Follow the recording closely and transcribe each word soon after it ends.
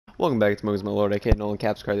Welcome back to Mo's My Lord, aka Nolan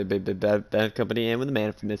Caps Card, the Big Bad Company, and with the Man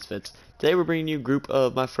of Misfits. Today we're bringing you a group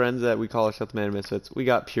of my friends that we call ourselves the Man of Misfits. We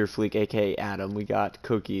got Pure Fleek, aka Adam. We got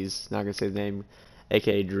Cookies, not gonna say his name,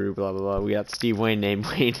 aka Drew, blah blah blah. We got Steve Wayne, named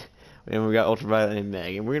Wayne, and we got Ultraviolet, named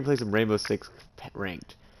Meg. And we're gonna play some Rainbow Six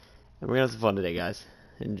Ranked. And we're gonna have some fun today, guys.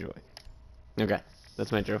 Enjoy. Okay,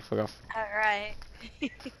 that's my intro. Fuck off. Alright.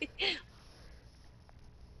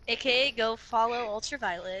 AKA go follow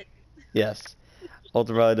Ultraviolet. Yes.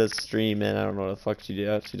 Ultraviolet does stream, and I don't know what the fuck she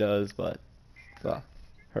does, but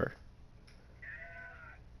her.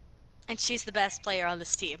 And she's the best player on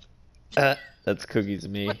this team. That's Cookies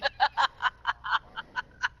and me.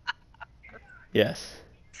 Yes.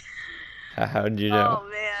 How did you know? Oh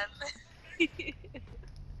man.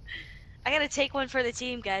 I gotta take one for the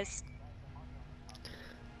team, guys.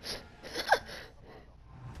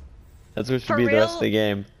 That's what should For be the rest real? of the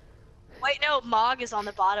game. Wait, no, Mog is on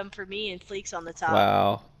the bottom for me and Fleek's on the top.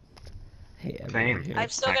 Wow. Hey, I'm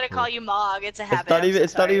still gonna call you Mog. It's a habit.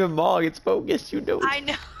 It's not even Mog. It's Bogus. You know. I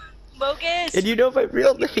know. Bogus. And you know my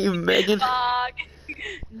real name, Megan. Mog.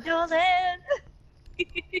 Nolan.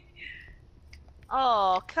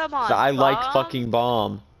 Oh, come on. I like Bomb. fucking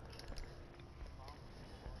bomb.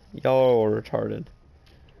 Y'all are retarded.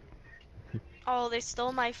 Oh, they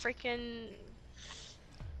stole my freaking.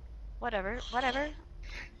 Whatever.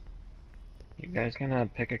 You guys gonna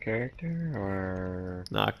pick a character, or...?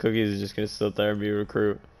 Nah, Cookies is just gonna sit there and be a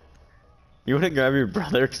recruit. You wanna grab your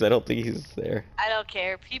brother? Cause I don't think he's there. I don't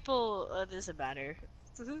care. People, it doesn't matter.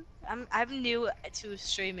 I'm new to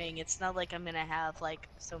streaming. It's not like I'm gonna have like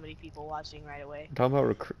so many people watching right away. I'm talking about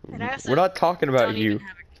recruit. And We're not talking about you.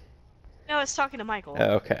 No, I was talking to Michael.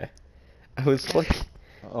 Oh, okay. I was like,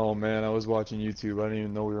 oh man, I was watching YouTube. I didn't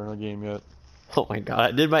even know we were in a game yet. oh my god,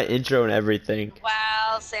 I did my intro and everything.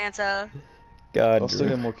 Wow, Santa. God. I'll still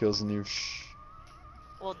get more kills than you. Shh.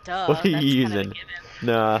 Well, duh. What are you that's using?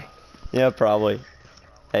 Nah. Yeah, probably.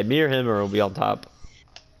 Hey, me or him, or we'll be on top.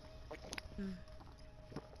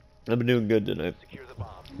 I've been doing good tonight.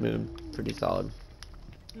 Been pretty solid.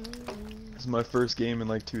 This is my first game in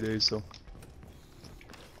like 2 days, so.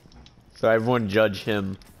 So everyone judge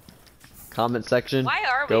him. Comment section. Why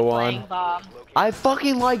are we Go playing on. Bomb? I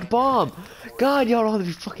fucking like bomb. God, y'all don't have to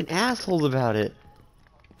be fucking assholes about it.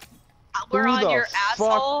 We're Who on the your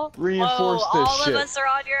fuck asshole. reinforced Whoa, this all shit? of us are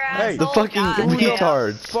on your Hey, asshole. the fucking God Who the damn.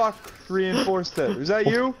 retards. fuck reinforced that? Is that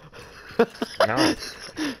you? No.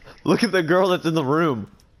 Look at the girl that's in the room.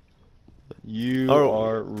 You Oh,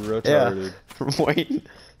 are retarded. Yeah. Wait.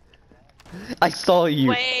 I saw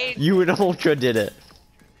you. Wait. You and Ultra did it.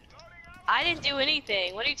 I didn't do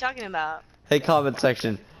anything. What are you talking about? Hey, comment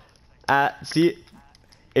section. See,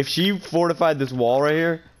 if she fortified this wall right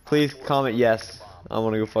here, please comment yes. I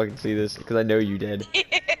want to go fucking see this because I know you did.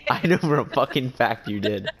 I know for a fucking fact you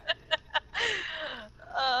did.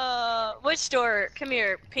 Which door? Come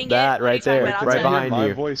here. Ping That it. What are you right talking there, about? I'll right tell you. behind my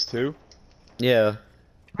you. voice too. Yeah. If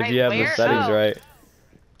Right you have the where? settings Oh. right.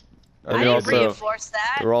 I And didn't also, reinforce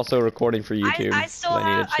that. we're also recording for YouTube. I still I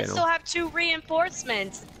need a have channel. 2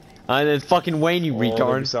 reinforcements. And then fucking Wayne, you Oh, they're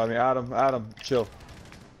retard. beside me. Adam, chill.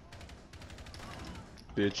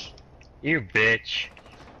 Bitch. You bitch.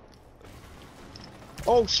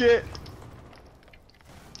 Oh shit!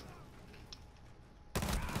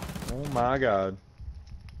 Oh my god.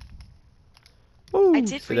 Ooh, I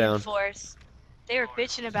did sit down. reinforce. They were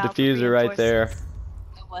bitching about the Diffuser right there. reinforcements.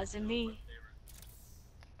 It wasn't me.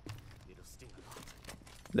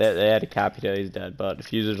 They had a Capita, he's dead, but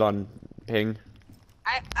diffuser's on ping.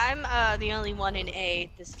 I'm the only one in A.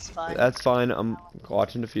 This is fun. That's fine, I'm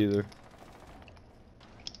watching diffuser.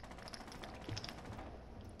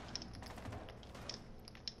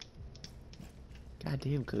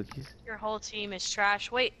 Goddamn Cookies. Your whole team is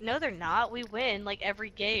trash. Wait, no they're not. We win like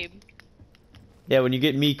every game. Yeah, when you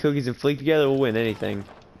get me, Cookies, and Fleek together, we'll win anything.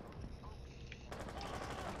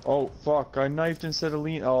 Oh fuck, I knifed instead of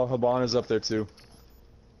lean. Oh, Habana's up there too.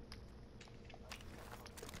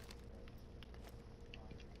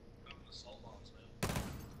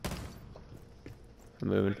 I'm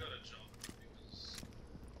moving.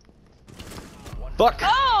 Fuck!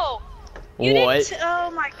 Oh! You What? didn't.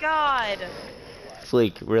 Oh my god.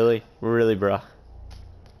 Fleek, really? Really, bruh?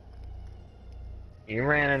 You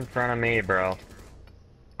ran in front of me, bro.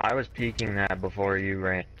 I was peeking that before you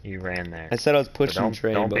ran there. I said I was So pushing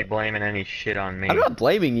train, don't be but... blaming any shit on me. I'm not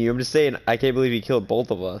blaming you, I'm just saying I can't believe he killed both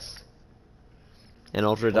of us. And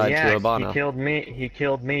Ultra Well, died yeah, to Habana. he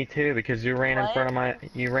killed me too because you ran in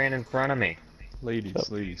front of me.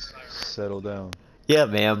 Ladies, settle down. Yeah,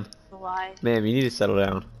 ma'am. Why? Ma'am, you need to settle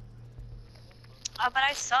down. But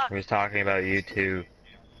I suck. I was talking about you too.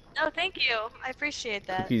 No, thank you. I appreciate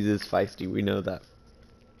that. Cookies is feisty. We know that.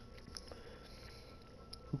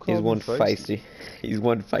 Who He's called me one feisty? feisty. He's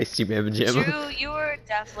one feisty mamma jamma. Drew, you are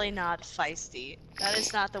definitely not feisty. That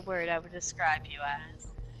is not the word I would describe you as.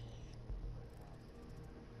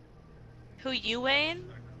 Who, you, Wayne?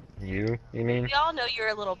 You mean? We all know you're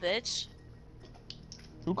a little bitch,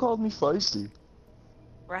 Who called me feisty?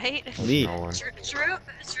 right? Me. No one.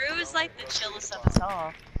 Drew is like the chillest of us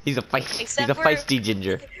all. He's a feisty. Except He's a for- feisty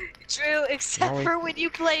ginger. Drew, except No, for when you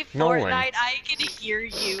play no one. Fortnite, I can hear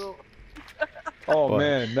you. Oh What?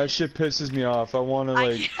 man, that shit pisses me off. I wanna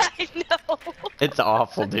like, I know. It's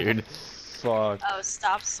awful, dude. fuck. Oh,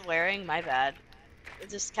 stop swearing. My bad.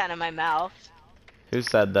 It's just kind of my mouth. Who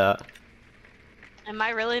said that? Am I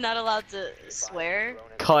really not allowed to swear?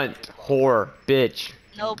 Cunt, whore, bitch,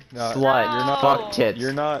 Nope. No, slut, you're not- fuck tits.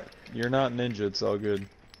 You're not ninja. It's all good.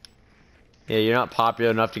 Yeah, you're not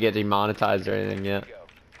popular enough to get demonetized or anything yet.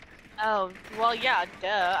 Oh, well, yeah,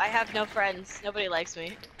 duh. I have no friends. Nobody likes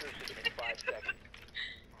me.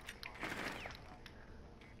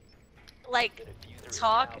 Like,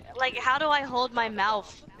 talk? Like, how do I hold my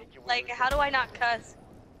mouth? Like, how do I not cuss?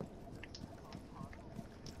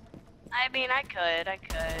 I mean, I could.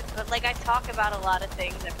 But, like, I talk about a lot of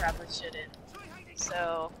things I probably shouldn't.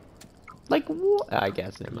 So, Like what? I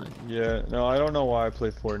guess never mind. Yeah, no, I don't know why I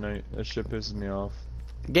play Fortnite. That shit pisses me off.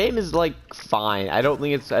 The game is like fine. I don't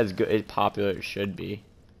think it's as good as popular as it should be.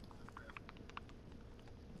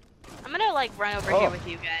 I'm gonna, like, run over here with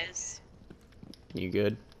you guys. You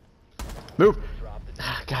good? Move!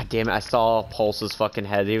 God damn it! I saw Pulse's fucking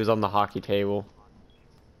head. He was on the hockey table.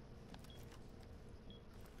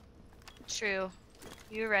 True.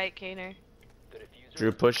 You're right, Kaner.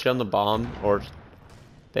 Drew pushed on the bomb, or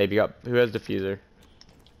baby got. Who has diffuser?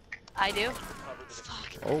 I do.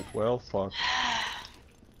 Oh well, fuck.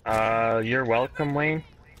 You're welcome, Wayne.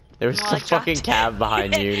 There was Well, I some fucking dropped cab it.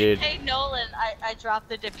 behind you, dude. Hey, Nolan, I dropped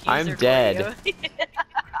the diffuser. I'm for dead. you.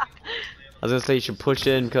 I was gonna say you should push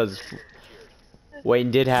in because Wayne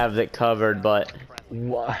did have it covered, but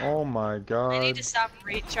Oh my I need god. to stop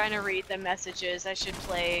trying to read the messages. I should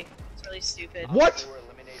play. It's really stupid. What?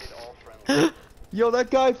 Yo, that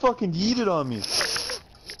guy fucking yeeted on me.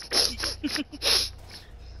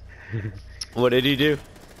 what did he do?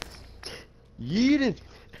 Yeeted.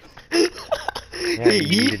 Yeah, you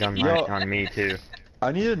Yeet. yeeted on, Yo. on me too.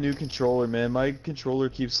 I need a new controller, man. My controller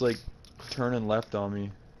keeps like turning left on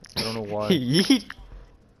me. I don't know why. Yeet.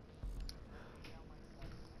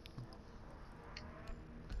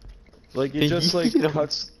 Like it just like Yeet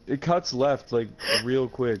 'em. cuts left like real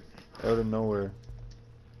quick out of nowhere.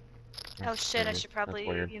 Oh shit! I should probably,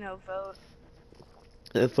 weird. you know, vote.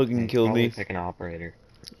 That fucking killed Probably me. Pick an operator.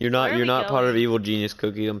 You're Where not. are You're we not part of going? Evil Genius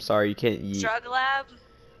Cookie. I'm sorry. You can't yeet. Drug lab.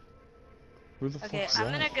 Who the Okay, fuck's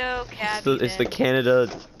I'm that? gonna go It's cab. it's the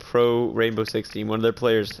Canada Pro Rainbow 16. One of their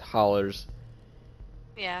players hollers.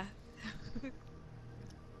 Yeah.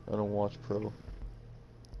 I don't watch pro.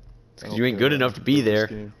 I don't You ain't care good that enough much to be about this there.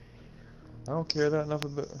 game. I don't care that enough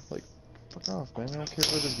about like fuck off, man. I don't care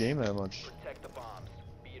about this game that much. Protect the bombs.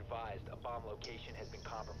 Be advised, a bomb location has been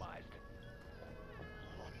compromised.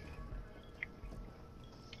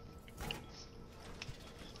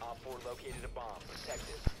 Op 4 located a bomb. Protect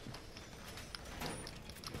it.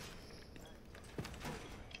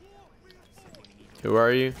 Who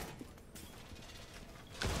are you?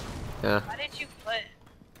 Yeah. Why did you put?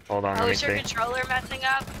 Hold on, Oh, let me is your see. controller messing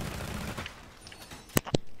up?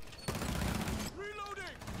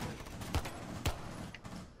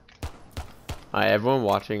 Hi, everyone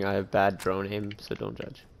watching. I have bad drone aim, so don't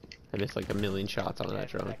judge. I missed like a million shots on that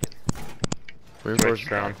drone. Reinforced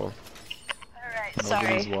drone. rifle. Alright,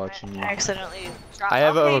 Nobody's sorry. watching you. I accidentally dropped. I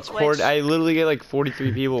have okay, a record. Twitch. I literally get like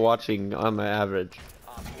 43 people watching on my average.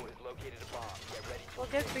 Op 4 has located a bomb. Get ready to Well,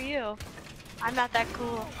 good for you. I'm not that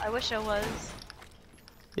cool. I wish I was.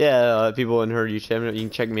 Yeah, people in her YouTube channel, you can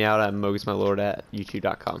check me out at mogusmylord at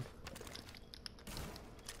youtube.com.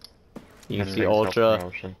 You can That's see big Ultra.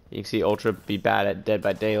 self-promotion. You can see Ultra be bad at Dead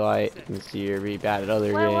by Daylight. You can see her be bad at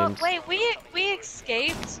other games. Wait, we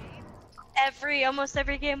escaped almost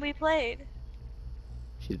every game we played.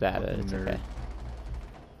 She's bad at it. It's Nerd. okay.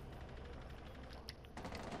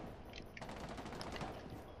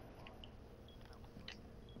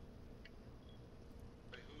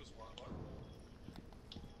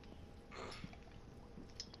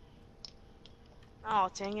 Oh,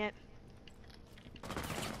 dang it.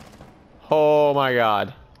 Oh my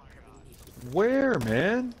God. Where,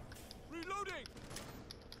 man?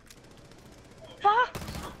 Fuck!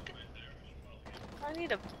 I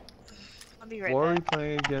need a... I'll be right Why are we back.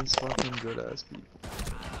 playing against fucking good ass people?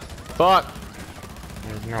 Fuck.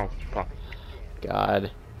 There's no fuck.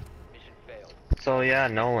 God. Mission failed. So yeah,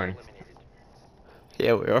 Nolan.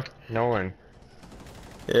 Yeah, we are. Nolan.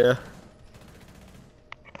 Yeah.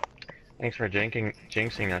 Thanks for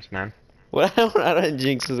jinxing us, man. What? I don't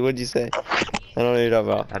jinx this. What'd you say? I don't know what you're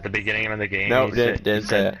talking about. At the beginning of the game, No, you didn't say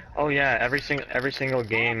said, it. "Oh yeah, every single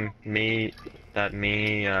game, me, Like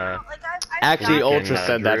I've Actually, Luke Ultra and,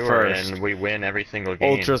 said that Drew are first. in, we win every single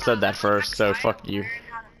game." Ultra said that first, so fuck you.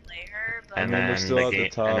 And I mean, we're then still the at the game,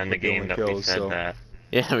 top and then the with game Dylan that we kills, said so- that,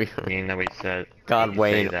 Yeah, we game that we said, God, say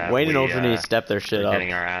Wayne. that Wayne and we, Ultra need to step their shit we're up.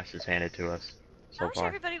 getting our asses handed to us I so wish far.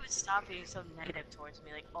 everybody would stop being so negative towards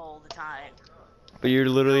me, like all the time. But you're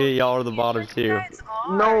literally, y'all are the bottom Like, you two. guys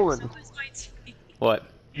are, Nolan. so is my team. What?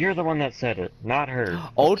 You're the one that said it, not her.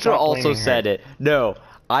 Ultra Stop also blaming her. said it. No,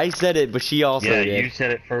 I said it, but she also Yeah, did. you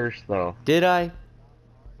said it first though. Did I?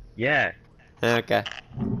 Yeah. Okay.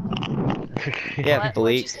 What? Yeah, What'd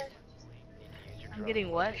Bleak. you say? I'm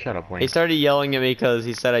getting what? Shut up, Wayne. He started yelling at me because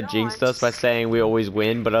he said I No, jinxed I'm us by just- saying we always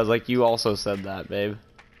win, but I was like, you also said that, babe.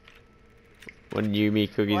 When you, me,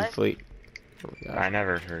 Cookies, What? Fleet. Oh my I God.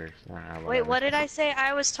 never heard. Wait, Whatever. what did I say?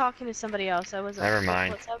 I was talking to somebody else. I wasn't. Never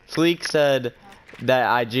mind. What's up? Fleek said that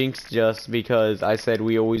I jinxed just because I said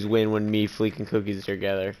we always win when me, Fleek, and Cookies are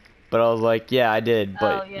together. But I was like, yeah, I did,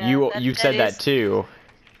 but Oh, yeah, you that said is- that too.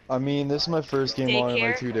 I mean, this is my first game on in Daycare?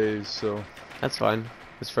 like 2 days, so That's fine.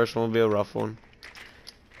 This first one will be a rough one.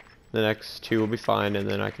 The next two will be fine, and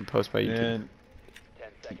then I can post my YouTube. and 10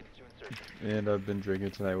 seconds to insertion. and I've been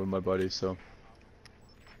drinking tonight with my buddies, so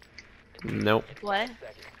Nope. What? Seconds.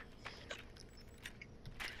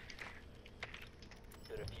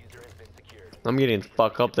 The diffuser has been secured. I'm getting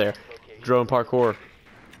fuck up there. Location. Drone parkour.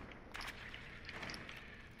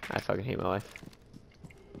 I fucking hate my life.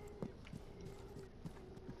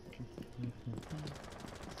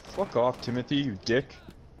 fuck off, Timothy, you dick.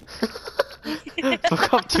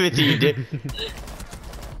 Fuck off, Timothy, you dick.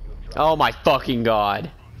 Oh my fucking god.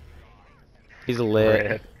 He's lit.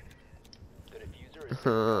 Rip. The diffuser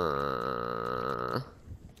is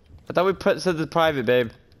I thought we said the private,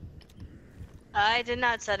 babe. I did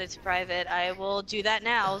not set it to private. I will do that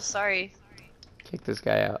now. Sorry. Kick this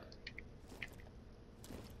guy out.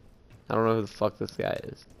 I don't know who the fuck this guy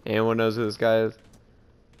is. Anyone knows who this guy is?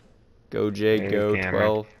 Go Jay, Hey, go Cameron.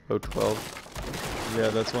 12, go 12. Yeah,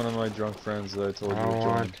 that's one of my drunk friends that I told I you don't to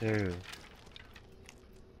want join. to.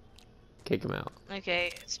 Kick him out.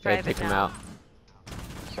 Okay, it's Okay, private kick him now. out.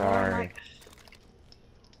 Sorry.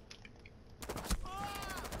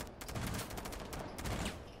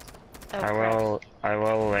 Oh, I crap. will. I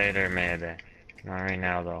will later, maybe. Not right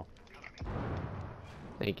now, though.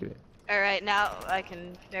 Thank you. All right, now I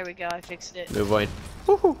can. There we go. I fixed it. Move Wayne.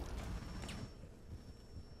 Woohoo!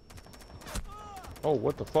 Oh,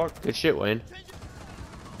 what the fuck? Good shit, Wayne.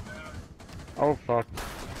 Oh fuck.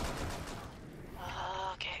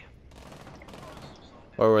 Okay.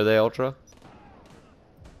 Or were they Ultra?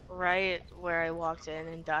 Right where I walked in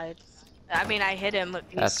and died. I mean, I hit him.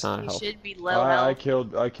 That's not he helpful. should be low I health.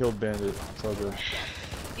 killed Bandit. It's all good.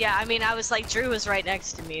 Yeah, I mean, I was like, Drew was right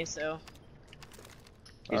next to me, so.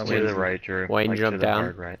 He's I'm to the lazy. right, Drew. Wayne, Like, jump to the down.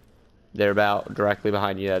 hard right. They're about directly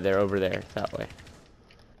behind you. They're over there, that way.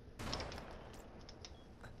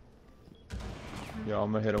 Yeah,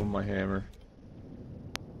 I'm gonna hit him with my hammer.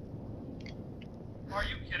 Are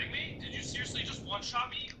you kidding me? Did you seriously just one-shot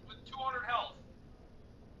me with 200 health?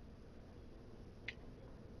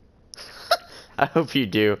 I hope you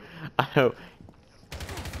do. I hope.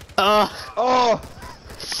 Ah, Oh!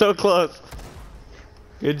 so close.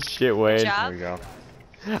 Good shit, Wayne. Good job. There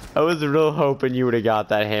we go. I was real hoping you would have got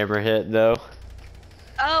that hammer hit, though.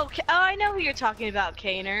 Oh, I know who you're talking about,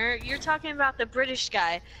 Kaner. You're talking about the British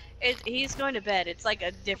guy. He's going to bed. It's like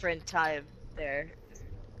a different time there.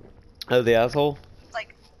 Oh, the asshole?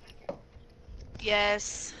 Like,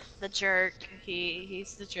 yes, the jerk.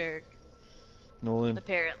 He's the jerk, Nolan,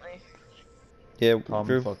 apparently. Yeah, calm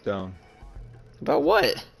Drew. the fuck down. About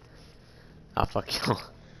what? Oh, fuck you.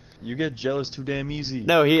 You get jealous too damn easy.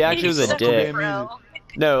 No, he actually was He's a so dick. pro.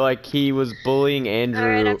 No, like, he was bullying Andrew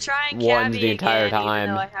Alright, I'm trying ones Cabby the entire again, even time,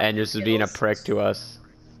 though I have and just was being a skills. prick to us.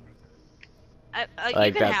 You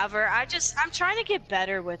Like can that- have her. I'm trying to get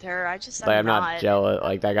better with her. I'm I'm not. not jealous.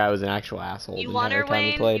 Like, that guy was an actual asshole You the want her, entire time we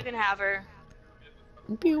Wayne? played. You can have her.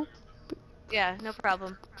 Pew. Yeah, no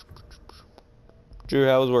problem. Drew,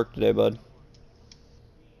 how was work today, bud?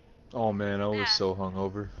 Oh man, I Yeah. was so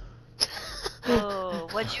hungover. Oh,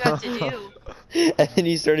 what'd you have to do? And then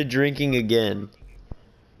he started drinking again.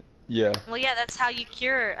 Yeah. Well, yeah, that's how you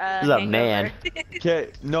cure He's a hangover. man.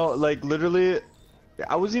 Okay, no, like literally,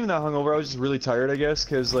 I wasn't even that hungover. I was just really tired, I guess,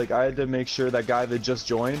 because like I had to make sure that guy that just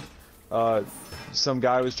joined some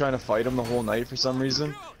guy was trying to fight him the whole night for some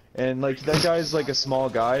reason. And like that guy's like a small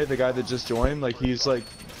guy, the guy that just joined, like he's like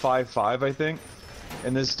 5'5", I think.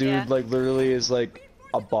 And this dude Yeah. like literally is like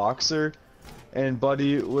a boxer, and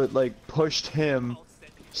buddy would like pushed him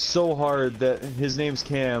so hard that his name's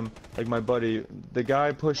Cam, like my buddy. The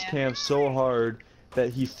guy pushed Yeah. Cam so hard that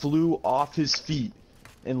he flew off his feet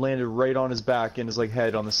and landed right on his back and his like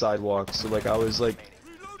head on the sidewalk. So like I was like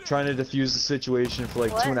trying to defuse the situation for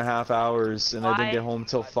like What? 2.5 hours, and I didn't Why? get home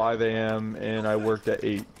till 5 a.m. and I worked at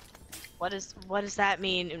 8. What does that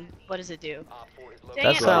mean, and what does it do? Op 4 is Dang located.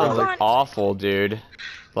 That it, sounds hold like on. awful, dude.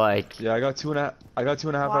 Like, Yeah, I got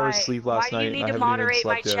 2.5 hours sleep last Why night, do you and need I to haven't even moderate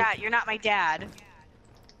my slept yet. chat? You're not my dad.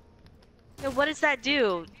 No, what does that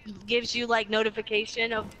do? Gives you like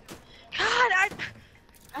notification of. God,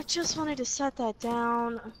 I just wanted to set that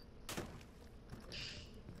down.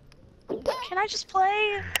 Can I just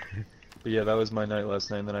play? But yeah, that was my night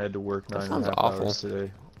last night, and then I had to work That 9.5 sounds awful. hours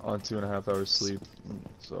today on 2.5 hours sleep.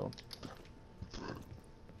 So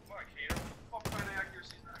Fuck, Hater. What kind of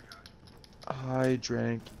accuracy is that guy? I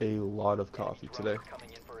drank a lot of coffee today. Coming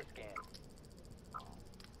in for a scan.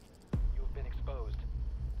 You have been exposed.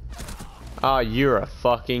 oh, you're a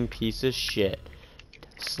fucking piece of shit.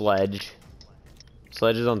 Sledge.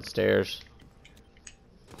 Sledge is on stairs.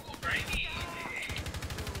 Ooh, Granny.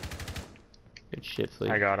 Good shit, I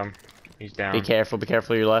Fleet. got him. He's down. Be careful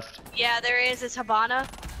your left. Yeah, there is. It's Habana.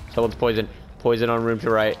 Someone's poison. Poison on room to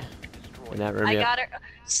right. In that room, I yeah. got her.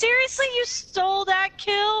 Seriously, you stole that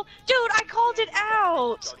kill, dude! I called it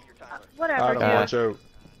out. Starting your timer. Whatever, Adam, dude. watch out.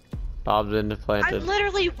 Bob's been I'm planted.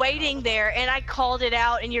 literally waiting there, and I called it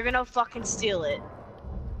out, and you're gonna fucking steal it.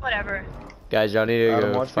 Whatever. Guys, y'all need to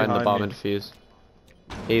Adam, go watch find the behind bomb me. and defuse.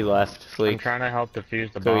 He left. I'm Fleet. trying to help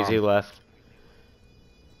defuse the Cookies, he bomb. left.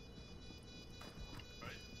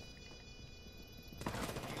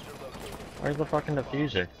 Diffuser located. Where's the fucking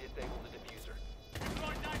diffuser? Disable the diffuser.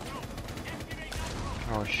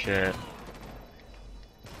 Oh shit.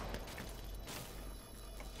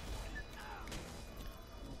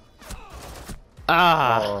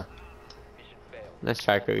 Ah! Oh, Mission failed. Nice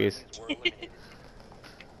try, Cookies. Were eliminated.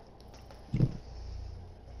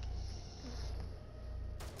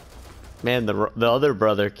 Man, the other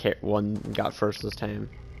brother one got first this time.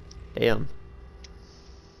 Damn.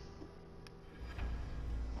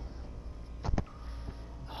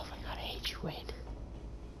 Oh my god, I hate you, Wayne.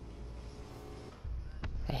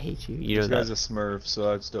 I hate you. You know this guy's that. a Smurf, so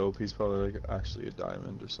that's dope. He's probably like actually a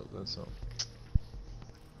diamond or something. So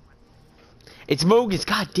It's Mogus.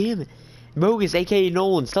 God damn it. Mogus, aka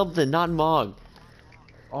Nolan, something, not Mog.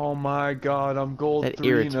 oh my god, I'm gold That 3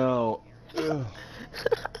 irritates- now. Ugh.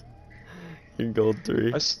 In gold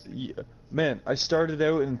 3. Man, I started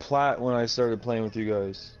out in plat when I started playing with you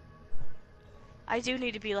guys. I do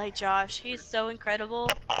need to be like Josh. He's so incredible.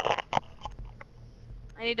 I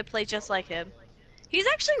need to play just like him. He's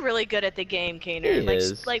actually really good at the game, Kaner. He like,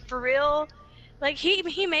 is. like for real. Like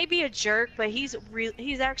he may be a jerk, but he's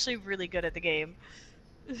actually really good at the game.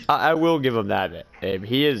 I will give him that, Abe.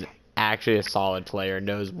 He is actually a solid player,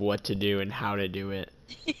 knows what to do and how to do it.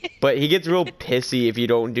 But he gets real pissy if you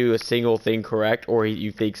don't do a single thing correct, or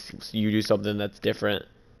you think you do something that's different.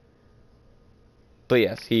 But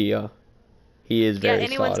yes, he is Yeah, very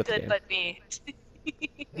anyone's solid at the good game.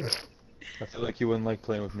 but me. I feel like he wouldn't like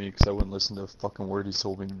playing with me because I wouldn't listen to a fucking word he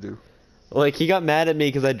told me to do. Like, he got mad at me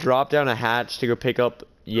because I dropped down a hatch to go pick up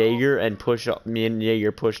Jaeger and me and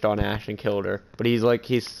Jaeger pushed on Ash and killed her. But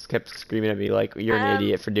he's kept screaming at me like, you're an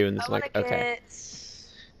idiot for doing this. I I'm wanna like, okay. get...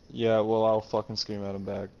 Yeah, well, I'll fucking scream at him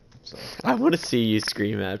back. So. I want to see you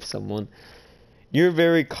scream at someone. You're a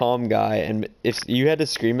very calm guy, and if you had to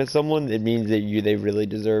scream at someone, it means that they really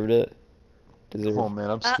deserved it. Oh man,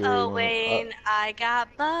 I'm scared. Uh-oh, man. Wayne, I got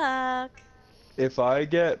Buck. If I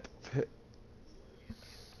get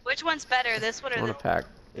Which one's better, this one I or want the... to pack.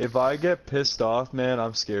 if I get pissed off, man,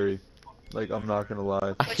 I'm scary. Like I'm not gonna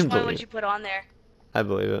lie. I Which can one believe would you put on there? I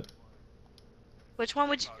believe it. Which one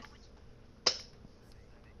would you...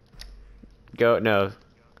 Go, no.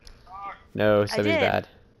 No, semi's did. bad.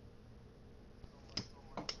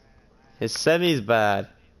 His semi's bad.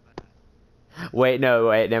 Wait, never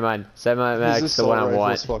mind. Semi-mag's This the one I assault want.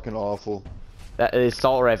 rifle's fucking awful. That the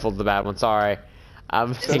assault rifle's the bad one. Sorry. I'm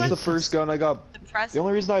This That's one's the first gun I got. depressing. The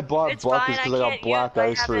only reason I bought It's Buck fine, is I because I got can't black use- I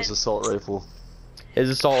ice for his haven't- assault rifle. His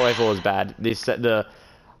assault rifle is bad.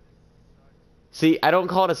 See, I don't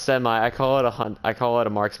call it a semi. I call it a hunt. I call it a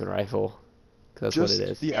marksman rifle. 'Cause that's Just what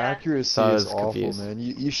it is. the Yeah. accuracy So I is was awful, confused. man.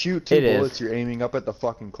 You shoot two It is. bullets, you're aiming up at the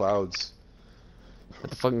fucking clouds. What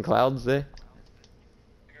the fucking clouds there?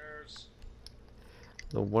 Fingers.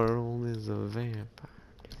 The world is a vampire.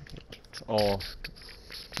 Oh,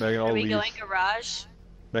 Megan, Are I'll we leave. going garage?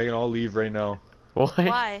 Megan, I'll leave right now. What?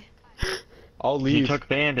 Why? I'll He leave. took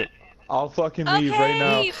Bandit. I'll fucking leave right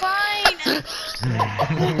now. Okay, fine.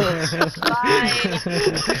 Fine.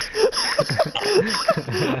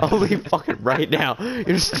 I'll leave fucking right now.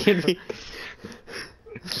 You're standing.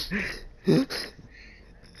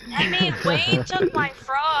 I mean, Wayne took my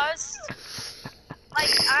frost. Like,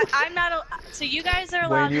 I'm not. So you guys are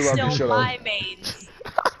allowed Wayne, you to love to steal shut my up. mains,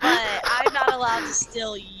 but I'm not allowed to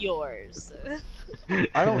steal yours.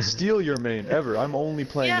 I don't steal your main ever. I'm only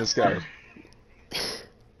playing Yeah. this guy.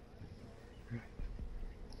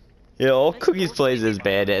 Yeah, all That's Cookies bullshit. plays is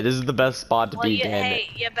Bandit. This is the best spot to Well, be you, Bandit. hey,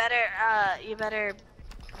 you better,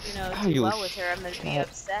 you know, Oh, do you well with her. I'm gonna be shit.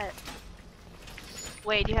 upset.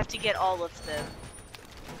 Wait, you have to get all of them.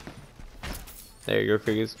 There you go,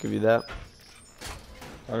 Cookies. Give you that.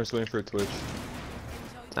 I'm just waiting for a Twitch.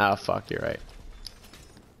 Oh, fuck, you're right.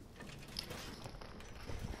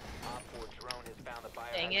 Op 4 drone has found the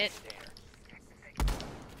Dang biohazard it. container.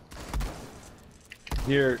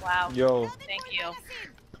 Here, Wow. yo. Thank you.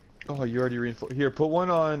 Oh, you already reinforced. Here, put one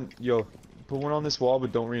on. Yo, put one on this wall,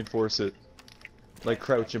 but don't reinforce it. Like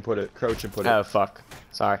crouch and put it. Crouch and put it. Oh, fuck.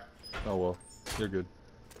 Sorry. Oh well, you're good.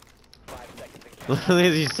 5 seconds and Literally,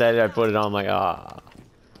 as you said it, I put it on, I'm like, ah.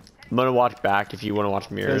 I'm gonna watch back if you want to watch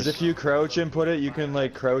mirrors. Because if you crouch and put it, you can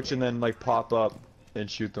like crouch and then like pop up and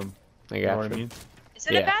shoot them. I You know got what I you. mean? Is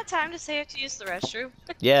it Yeah. a bad time to say I have to use the restroom?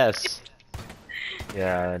 Yes.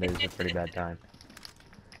 Yeah, it is a pretty bad time.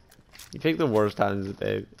 You pick the worst times of the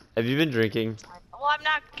day. Have you been drinking? Well, I'm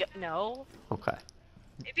not. No. Okay.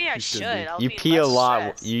 Maybe I You should should. be. I'll You be pee a less lot.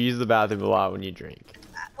 stressed. You use the bathroom a lot when you drink.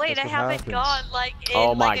 Wait, That's I what haven't happens. gone like in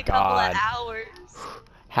Oh my like a couple God. of hours.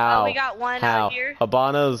 How? Oh, we got one How? out here.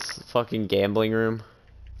 Habano's fucking gambling room.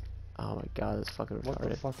 Oh my god, that's fucking What the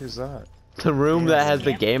retarded. fuck is that? The room that has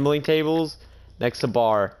the Gambling? gambling tables next to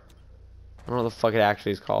bar. I don't know what the fuck it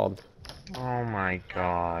actually is called. Oh my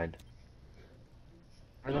god.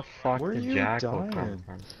 Where the fuck Where did you Jackal dying? come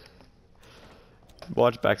from?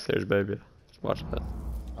 Watch backstairs, baby. Just watch that.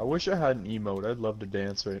 I wish I had an emote. I'd love to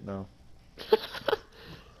dance right now.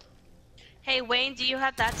 Hey, Wayne, do you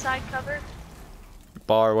have that side covered?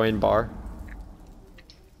 Bar, Wayne, bar.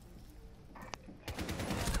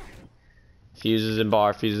 Fuses in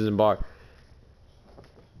bar, fuses in bar.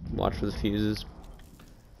 Watch for the fuses.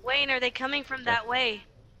 Wayne, are they coming from that way?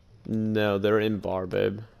 No, they're in bar,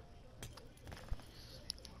 babe.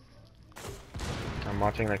 I'm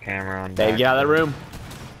watching the camera on Babe, get out of that room.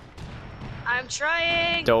 I'm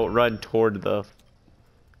trying. Don't run toward the.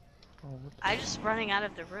 I'm just running out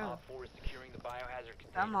of the room. Op 4 is securing the biohazard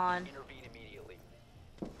container. Come on. Intervene immediately.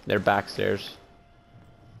 They're backstairs.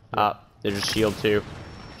 There's a shield too.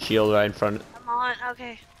 Shield right in front. Come on.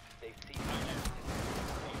 Okay. They've seized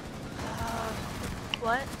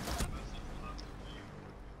What?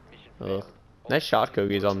 mission Ugh. failed. Nice shot,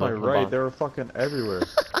 Cookies on the. My on the right, Bono. they were fucking everywhere.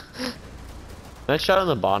 Nice shot on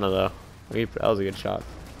the Bono though. That was a good shot.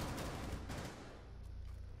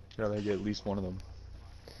 Yeah, they get at least one of them.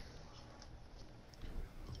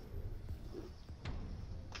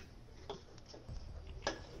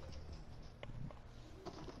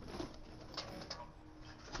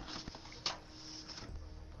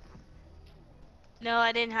 No,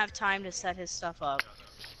 I didn't have time to set his stuff up.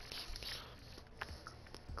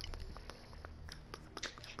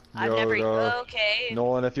 I've never. Okay.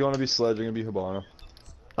 Nolan, if you want to be sledge, I'm gonna be Habana.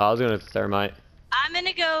 I was gonna thermite. I'm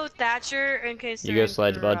gonna go Thatcher in case You they're go in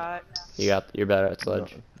sledge, bud. garage. You're better at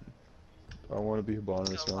sledge. I want to be Habana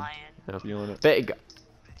this Go one. Lion. Feeling it. Big.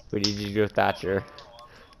 We need you to go Thatcher.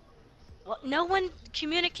 Well, no one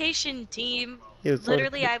communication team. Yeah, it's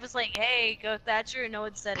Literally, I was like, "Hey, go Thatcher," and no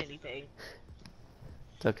one said anything.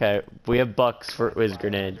 It's okay. We have bucks for with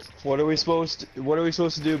grenades. What are we supposed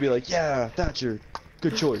to do? Be like, yeah, Thatcher,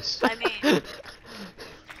 good choice. I mean,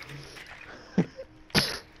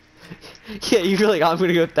 Yeah, you're like, I'm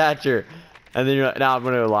gonna go Thatcher, and then you're like, now I'm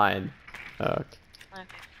gonna go Lion. Oh, okay. okay.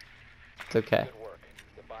 It's okay. Good work.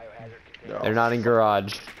 The biohazard container. No. They're not in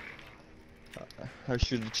garage. I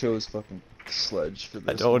should have chose fucking sledge for this.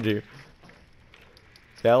 I told you.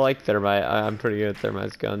 See, I like thermite. I'm pretty good at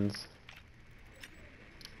thermite's guns.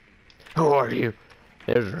 Who are you?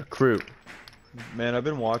 There's a recruit. Man, I've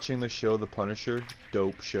been watching the show The Punisher.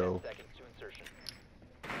 Dope show. Seconds to insertion.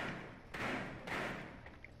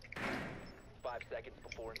 5 seconds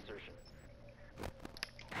before insertion.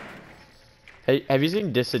 Hey, have you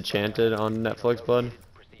seen Disenchanted on Netflix, bud?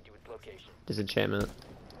 Proceed to its location. Disenchantment.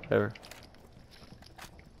 Whatever.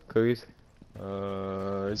 Cookies?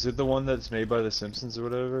 Is it the one that's made by The Simpsons or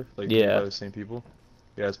whatever? Like Yeah. made by the same people?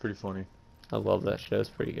 Yeah, it's pretty funny. I love that show. It's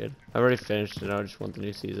pretty good. I already finished it. I just want the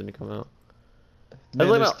new season to come out. Man,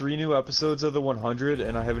 like there's about- 3 new episodes of the 100,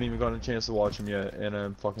 and I haven't even gotten a chance to watch them yet, and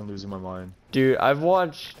I'm fucking losing my mind. Dude, I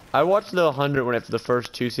watched the 100 when the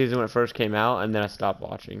first 2 seasons when it first came out, and then I stopped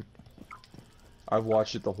watching. I've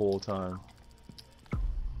watched it the whole time.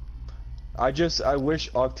 I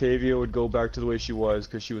wish Octavia would go back to the way she was,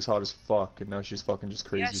 because she was hot as fuck, and now she's fucking just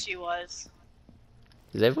crazy. Yes, she was.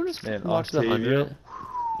 Does everyone just Man, watch the Octavia. 100?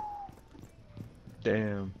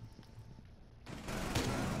 Damn.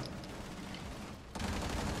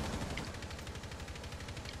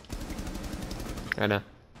 I know.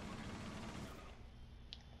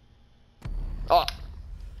 Oh!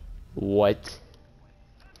 What?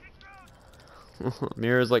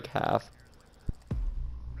 Mirror's like half.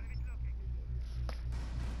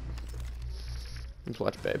 Let's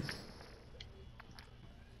watch, babe.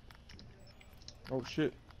 Oh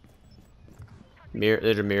shit. Mirror,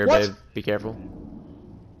 there's a mirror, What? babe. Be careful.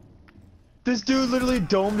 This dude literally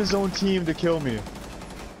domed his own team to kill me.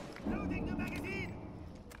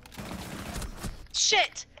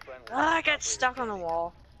 Shit! Ah, I got stuck on the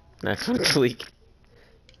wall. Nice one, Cleek.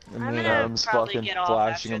 And I'm then gonna Adam's probably fucking get off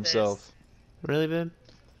flashing after this. himself. Really, babe?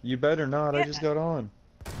 You better not, I Yeah. just got on.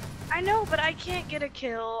 I know, but I can't get a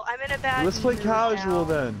kill. I'm in a bad Let's play mood casual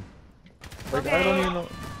now. then. Like, I don't even know.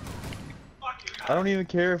 I don't even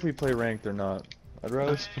care if we play ranked or not. I'd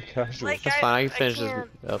rather just play casual. Like, That's fine, I can finish this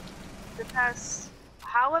up. The past...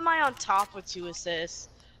 How am I on top with 2 assists?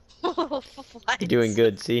 What? You're doing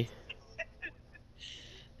good, see?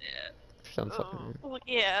 Yeah. Some fucking... Well,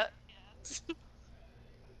 yeah.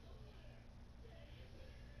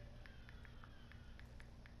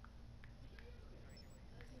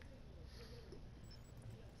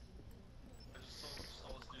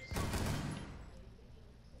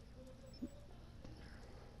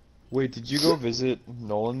 Wait, did you go visit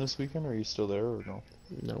Nolan this weekend? Or are you still there or no?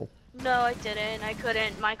 No. No, I didn't. I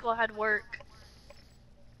couldn't. Michael had work.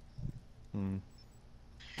 Hmm.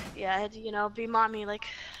 Yeah, I had to, you know, be mommy like,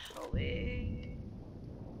 always.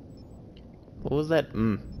 What was that?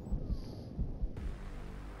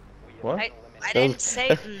 What? I didn't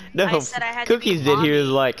say No, I said I had to Cookies be did. He was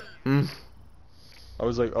mommy. like, I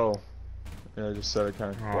was like, oh. Yeah, I just said it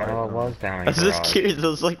kind of quiet. Oh, it was down I in was just garage. curious. I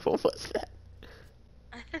was like, what was that?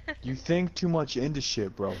 You think too much into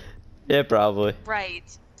shit, bro. Yeah, probably. Right.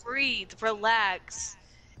 Breathe. Relax.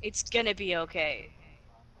 It's gonna be okay.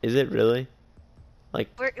 Is it really?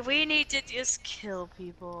 We need to just kill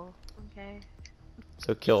people, okay?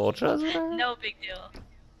 So kill Ultras? No big deal.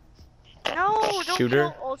 No, don't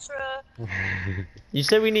Shooter? kill Ultra. You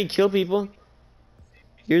said we need to kill people?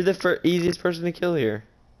 You're the easiest person to kill here.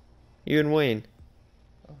 You and Wayne.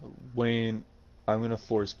 Wayne, I'm gonna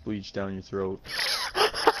force bleach down your throat.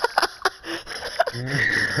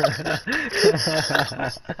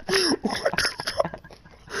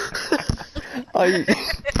 Oh, you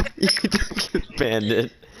took a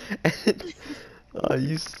bandit. Oh,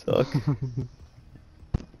 you suck.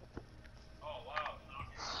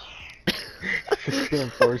 Just gonna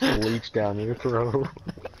force the leech down your throat.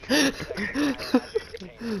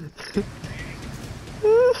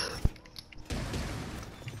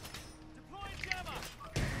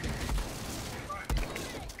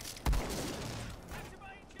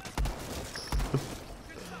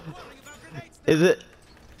 Is it?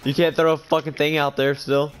 You can't throw a fucking thing out there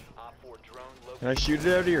still. Can I shoot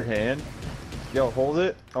it out of your hand? Yo, hold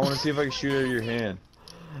it. I want to see if I can shoot it out of your hand.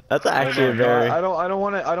 That's actually a No, very. I don't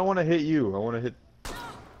want to hit you. I want to hit.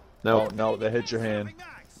 No. Oh, no, that hit your hand.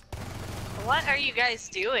 What are you guys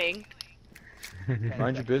doing?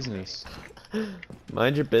 Mind your business.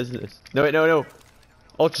 Mind your business. No, wait, no.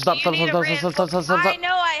 Ultra, stop, You stop, need stop, to stop, stop, stop, stop, I stop.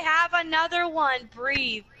 know, I have another one.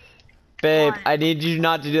 Breathe. Babe, One. I need you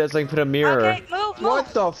not to do that so I can put a mirror. Okay, move.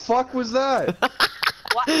 What the fuck was that?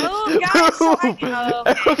 What? Move, guys. So I can,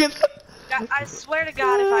 Look at that. I swear to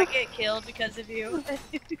God, if I get killed because of you.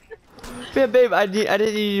 Yeah, babe, I didn't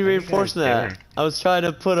need you to reinforce that. doing? I was trying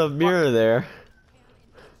to put a mirror there.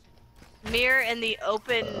 Mirror in the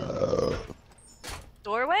open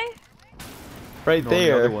doorway? Right No, the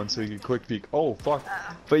there. other one, so you can quick peek. Oh fuck!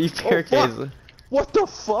 But you barricades. What the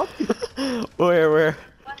fuck? Where?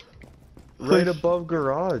 Right above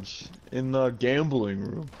garage, in the gambling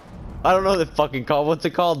room. I don't know the fucking call. What's it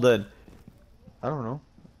called then? I don't know.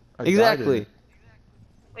 I died in Exactly. it.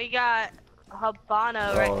 We got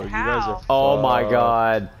Habana right Oh, you now. guys are. Oh my fucked.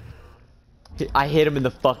 god. I hit him in the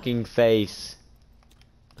fucking face.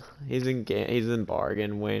 He's in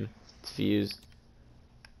bargain, Wayne. It's fused.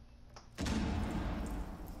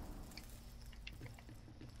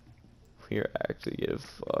 We're actually getting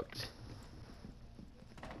fucked.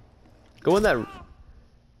 Go in that.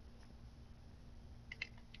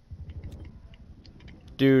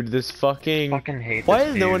 Dude, this fucking. Fucking hate Why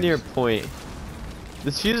this is no one near fuse. point?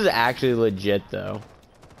 This fuse is actually legit though.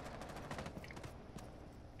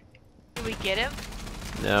 Did we get him?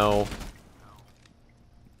 No.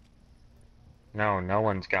 No, no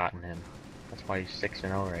one's gotten him. That's why he's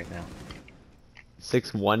 6-0 right now.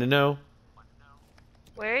 6-1-0.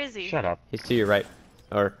 Where is he? Shut up. He's to your right,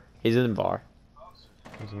 or he's in the bar.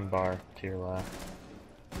 He's in the bar to your left.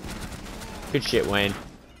 Good shit, Wayne.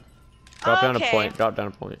 Drop down a Okay. point. Drop down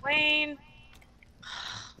a point. Wayne.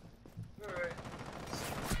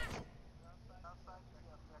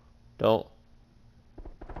 Don't.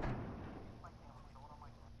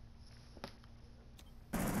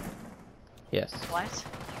 Yes, What?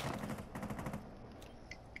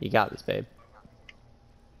 you got this, babe.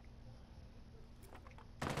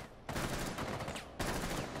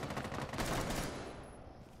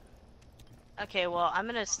 Okay, well, I'm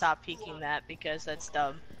gonna stop peeking that because that's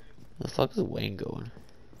dumb. Where the fuck is Wayne going?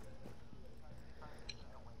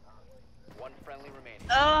 One friendly remaining.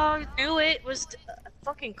 Oh, I knew it was. I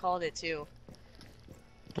fucking called it too.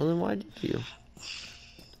 Well, then why did you?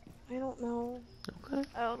 I don't know. Okay.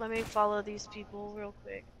 Oh, let me follow these people real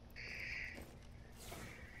quick.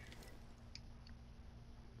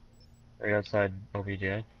 Right outside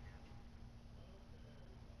OBJ.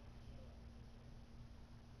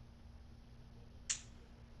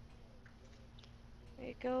 There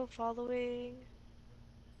you go, following.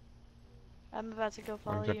 I'm about to go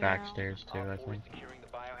follow One's you at backstairs too, I think. Securing the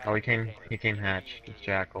biohazard Oh, he container. came hatch. It's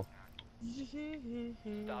Jackal.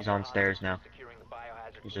 now. He's on stairs now. Securing the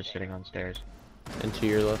biohazard He's just container. sitting on stairs. And to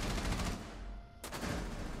your left.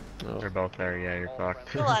 Oh. They're both there, yeah, you're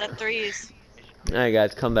fucked. A lot of threes. Alright,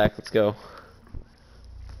 guys, come back. Let's go.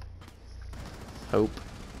 Hope.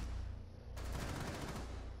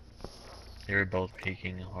 They were both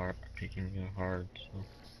peeking hard, so.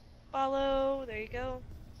 Follow. There you go.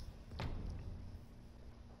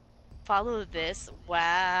 Follow this.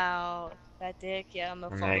 Wow. That dick. Yeah, I'm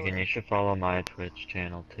gonna follow Megan, you it. should follow my Twitch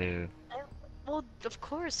channel too. Well, of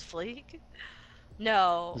course, Fleek.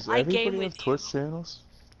 No, Does I everybody game have with you. Twitch channels?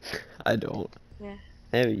 I don't. Yeah.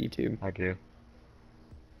 I have a YouTube. I do.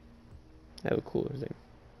 I have a cooler thing.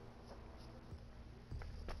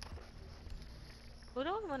 Who do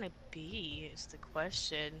I want to be is the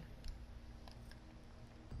question.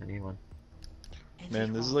 Anyone.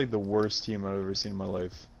 Man, this is Anyone. like the worst team I've ever seen in my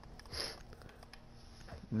life.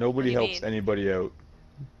 Nobody What do you helps mean? anybody out.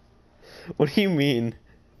 What do you mean?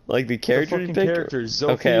 Like the The character you fucking picked? characters.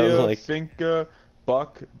 Okay, I was Zofia, like- Finka,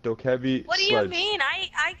 Buck, Dokebi, What do you Sledge. mean?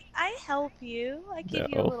 I help you. I give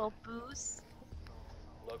you a No. little boost.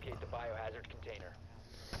 Locate the biohazard container.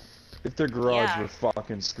 If they're garage, Yeah. we're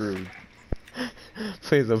fucking screwed.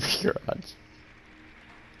 Please don't be garage.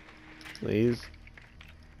 Please.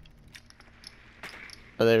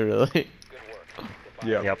 Are they really? Good work. The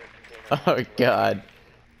Yeah. Yep. biohazard container Oh god.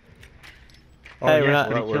 Oh, Hey, we're yeah, not-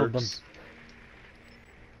 we That killed them. works.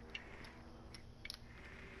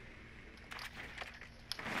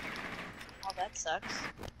 Oh, that sucks.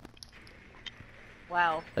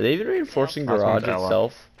 Wow. Are they even reinforcing Last garage one's Ella.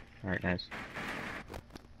 itself? Alright, nice.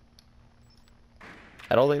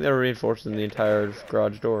 I don't think they were reinforcing the entire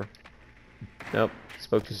garage door. Nope.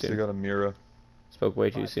 Spoke too Still soon. got a Mira. Spoke way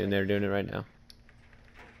too soon. They're doing it right now.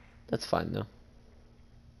 That's fine though.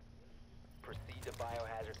 proceed to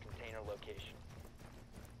biohazard container location.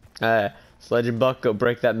 Sledge and Buck, go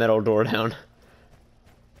break that metal door down.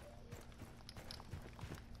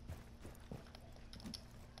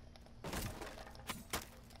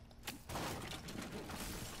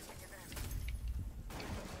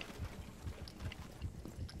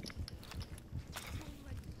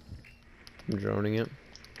 I'm droning it.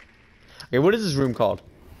 Okay, what is this room called?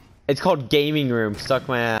 It's called gaming room. Suck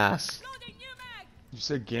my ass. You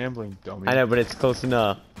said gambling, dummy. I know, but it's close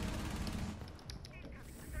enough.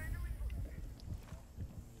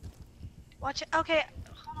 Watch it. Okay,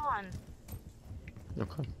 hold on.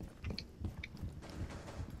 Okay.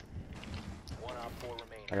 One op 4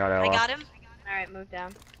 remaining. I got I Ella. got him. All right, move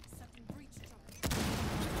down.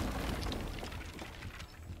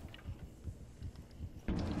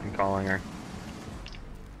 I'm calling her.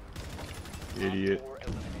 Idiot. 4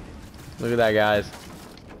 eliminated. Look at that, guys.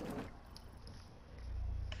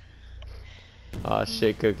 Aw,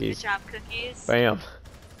 shit, Good cookies. job, cookies. Bam.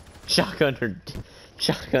 Shotgun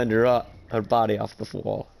her body off the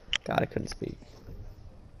wall. God, I couldn't speak.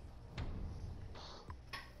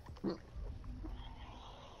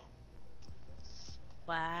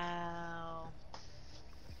 Wow.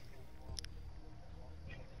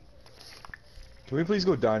 Can we please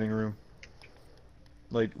go dining room?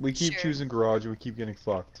 Like, we keep Sure. choosing garage and we keep getting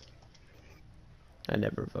fucked. I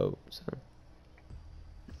never vote, so.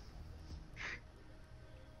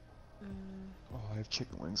 Oh, I have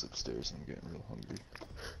chicken wings upstairs and I'm getting real hungry.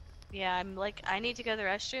 Yeah, I'm like, I need to go to the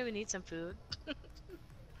restroom and need some food.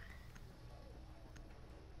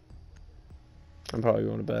 I'm probably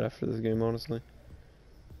going to bed after this game, honestly.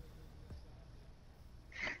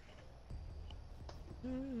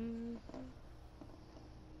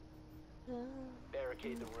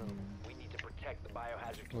 Barricade the room. We need to protect the biohazard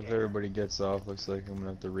Well, if container. everybody gets off, looks like I'm gonna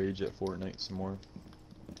have to rage at Fortnite some more.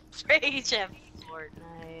 Rage at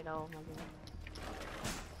Fortnite, oh my god.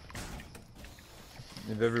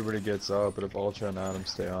 If everybody gets off, but if Ultra and Adam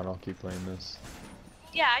stay on, I'll keep playing this.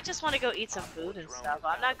 Yeah, I just want to go eat some food and stuff.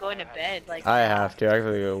 I'm not going to bed like I now. have to. I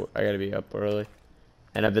gotta be up early.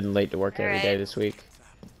 And I've been late to work every day Alright. this week.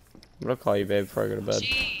 I'm gonna call you, babe, before I go to bed.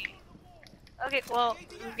 Gee. Okay, well,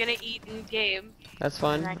 I'm gonna eat in game. That's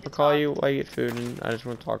fine. And I I'll can call talk. you while you get food, and I just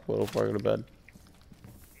want to talk a little before I go to bed.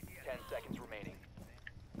 10 seconds remaining.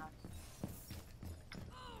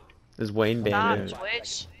 Is Wayne Stop, banned?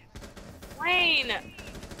 Twitch. Wayne!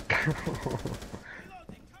 Protect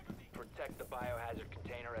the biohazard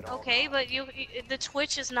container at all Okay, costs. but the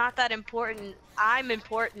Twitch is not that important. I'm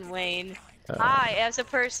important, Wayne. Uh, I, as a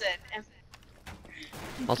person, am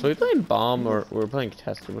Also, we playing bomb or we're playing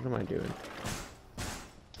contested? What am I doing?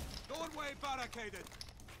 Doorway barricaded.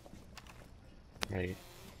 Wait.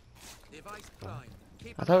 Device prime.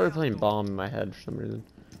 Keep I an thought we eye were out playing door. bomb in my head for some reason.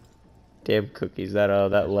 Damn cookies, that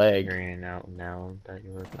leg. Figuring out now that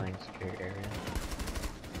you were playing secure area.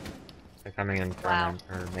 They're coming in Wow.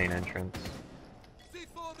 from our main entrance.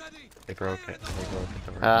 C4 ready. They broke it. They broke it.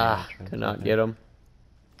 They were Ah, main entrance, could I not think. get him.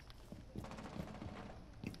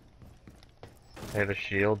 They have a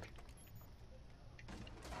shield.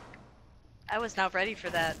 I was not ready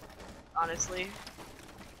for that, honestly.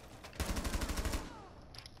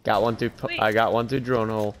 Got one through. Wait. I got one through drone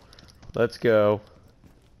hole. Let's go.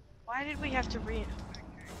 Why did we have to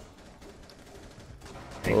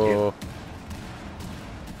Thank you. Oh,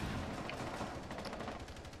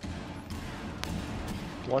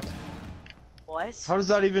 What? What? How does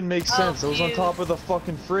that even make Oh, sense? I was on fuse. top of the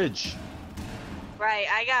fucking fridge. Right,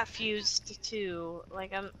 I got fused too.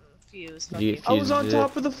 Like, I'm fused. Did you fuck I was on Fused it.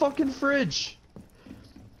 top of the fucking fridge.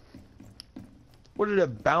 What did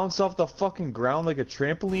it bounce off the fucking ground like a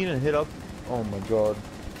trampoline and hit up? Oh my god.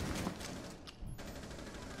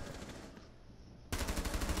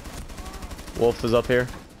 Wolf is up here.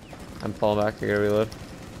 I'm falling back. I gotta reload.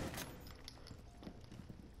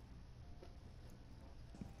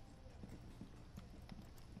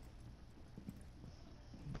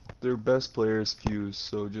 Their best player is Fuse,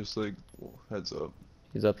 so just like heads up.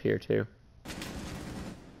 He's up here too.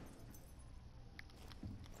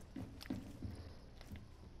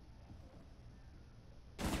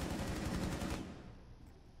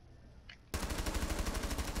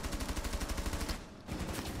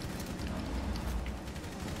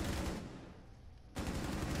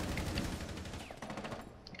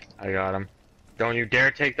 I got him. Don't you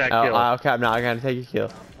dare take that Oh, kill. okay. I'm not gonna take a kill.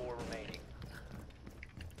 4 remaining.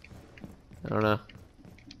 I don't know.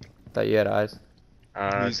 Thought you had eyes.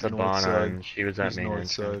 It's He's the north Bonner, side. and she was at He's main north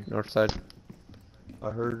entrance. side. North side. I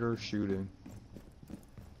heard her shooting.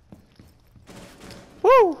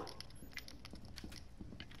 Woo!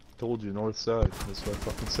 Told you, north side. That's what I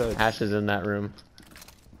fucking said. Ash is in that room.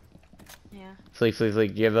 Yeah. Flee.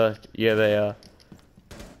 You have a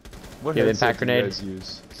What you have headset impact do grenade? you guys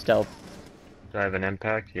use? stealth. Do I have an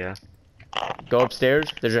impact? Yeah. Go upstairs.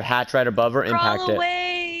 There's a hatch right above her. Impact Crawl it.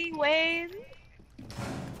 away, Wayne.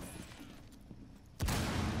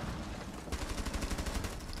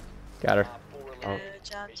 Got her. Op 4 Oh. eliminated. Good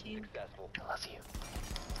job, Mission team. successful. I love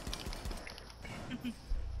you.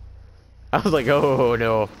 I was like, oh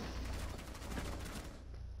no.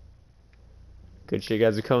 Good shit, you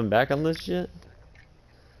guys are coming back on this shit?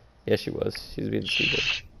 Yeah, she was. She's being stupid.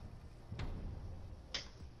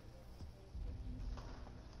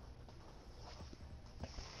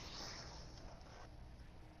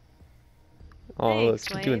 Oh, look, Thanks,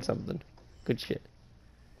 she's doing Wayne. something. Good shit.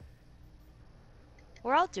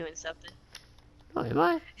 We're all doing something. Oh, am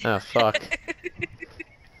I? Oh, fuck.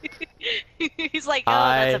 He's like, oh, that's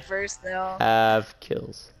I a first though. Have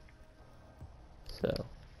kills. So.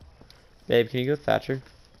 Babe, can you go with Thatcher?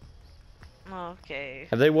 Okay.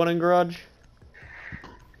 Have they won in Garage?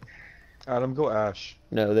 Adam, go Ash.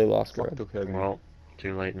 No, they lost Fuck Garage. okay. Well,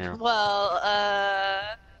 too late now. Well,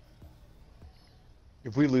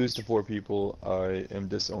 If we lose to 4 people, I am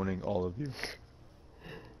disowning all of you.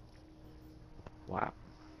 Wow.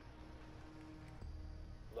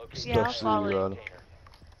 Locate Yeah, I'll the Especially follow you, you. Adam. container.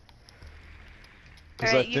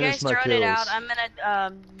 Because I Alright, you guys finished my throwing it out. kills. I'm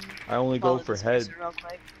gonna I only go follow for this head. person real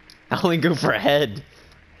quick. I only go for head.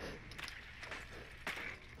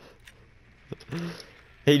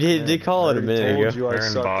 He did Man, call I it a already minute told ago. you I They're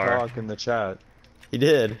in suck bar. cock in the chat. He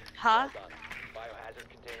did. Huh? Biohazard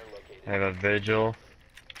container located. I have a vigil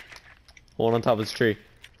One on top of this tree.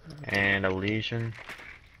 and a legion.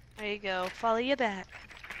 There you go. Follow you back.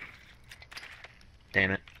 Damn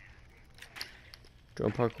it.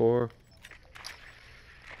 Drone parkour.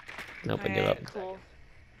 Nope, I give up. Alright, cool.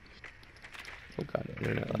 Oh god,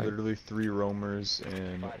 internet lag. Literally 3 roamers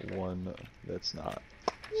and 1 that's not.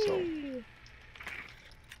 So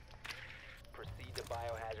Proceed to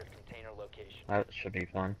biohazard container location. That should be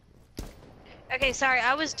fun. Okay, sorry,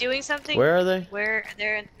 I was doing something. Where are they? Where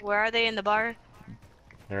are they in the bar?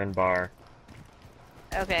 They're in bar.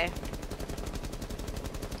 Okay.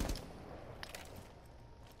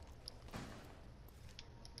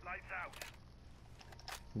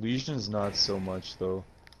 Legion's not so much though.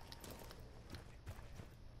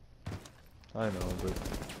 I know, but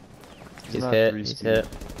He's not hit. 3 He's speed. hit.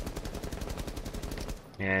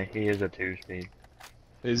 Yeah, he is a 2-speed.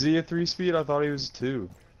 Is he a 3 speed? I thought he was a 2.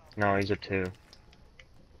 No, he's a 2.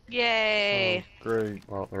 Yay. Oh, great.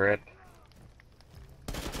 Well, rip.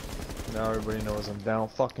 Now everybody knows I'm down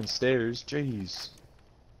fucking stairs. Jeez.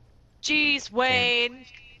 Jeez, Wayne.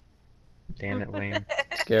 Damn it, Wayne.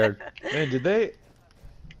 Scared. Man, did they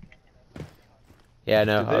Yeah,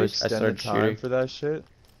 no, did I they was. I extend the started time shooting. for that shit?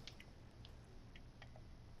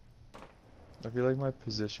 I feel like my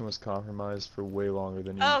position was compromised for way longer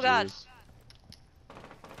than Oh, usually God. is.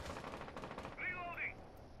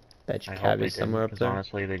 Bet you I hope they Cabby's didn't, somewhere up 'cause there.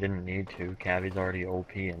 honestly, they didn't need to. Cavi's already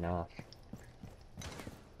OP enough.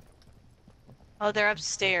 Oh, they're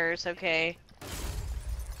upstairs. Okay.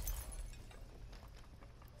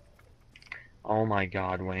 Oh my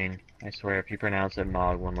god, Wayne. I swear, if you pronounce it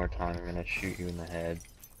Mog one more time, I'm gonna shoot you in the head.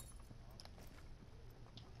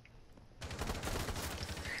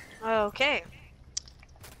 Okay.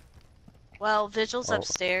 Well, Vigil's Oh.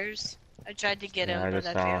 upstairs. I tried to get Yeah, I him, but just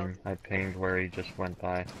I saw failed. him. I pinged where he just went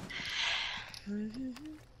by.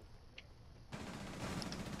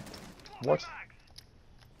 What?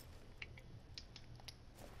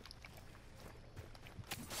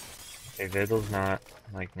 Okay, Vigil's not,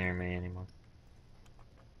 like, near me anymore.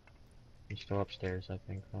 He's still upstairs, I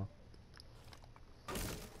think, though.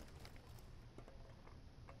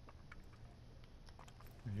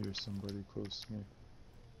 I hear somebody close to me.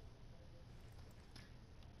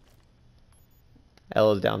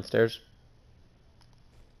 Ella's downstairs.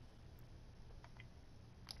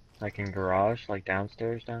 Like in garage, like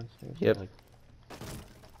downstairs? Yep. Like,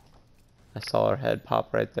 I saw her head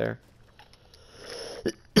pop right there.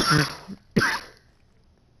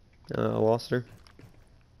 Lost her.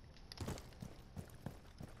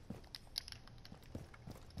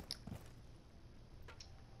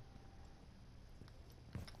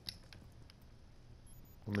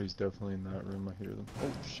 Somebody's definitely in that room. I hear them.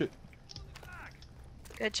 Oh shit.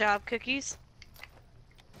 Good job, Cookies.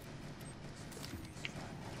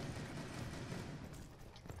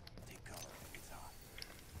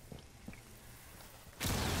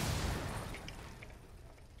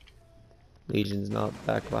 Legion's not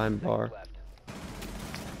back behind bar. Left.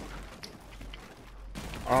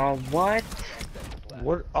 what?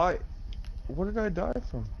 What did I die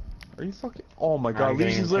from? Are you fucking? Oh my god, I'm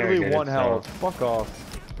getting Legion's literally interrogated, 1 health. so- Fuck off.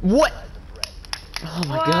 What? Oh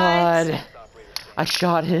my What? god! I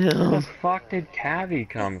shot Where the him. fuck did Cavi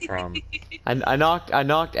come from? I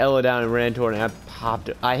knocked Ella down and ran toward her and I popped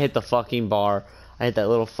her. I hit the fucking bar. I hit that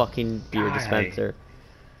little fucking beer God. dispenser.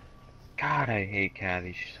 God, I hate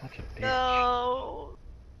Cavi. She's such a bitch. No.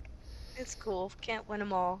 It's cool. Can't win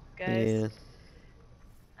them all, guys. Yeah.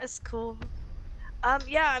 That's cool.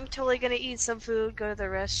 Yeah, I'm totally gonna eat some food, go to the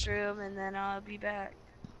restroom, and then I'll be back.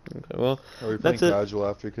 Okay, well, Are we playing that's it. casual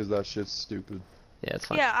after? Because that shit's stupid. Yeah, it's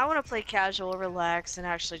fine. Yeah, I want to play casual, relax, and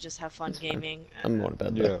actually just have fun That's fine. gaming. I'm going to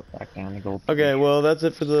bed. Yeah. Back down to gold. Okay, well, that's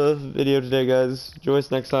it for the video today, guys. Join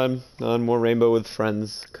us next time on more Rainbow with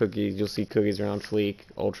Friends. Cookies, you'll see Cookies around Fleek.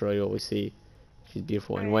 Ultra, you'll always see. She's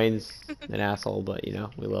beautiful. And Alright. Wayne's an asshole, but, you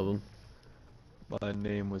know, we love him. My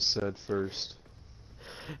name was said first.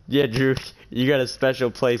 Yeah, Drew, you got a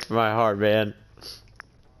special place for my heart, man.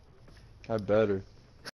 I better.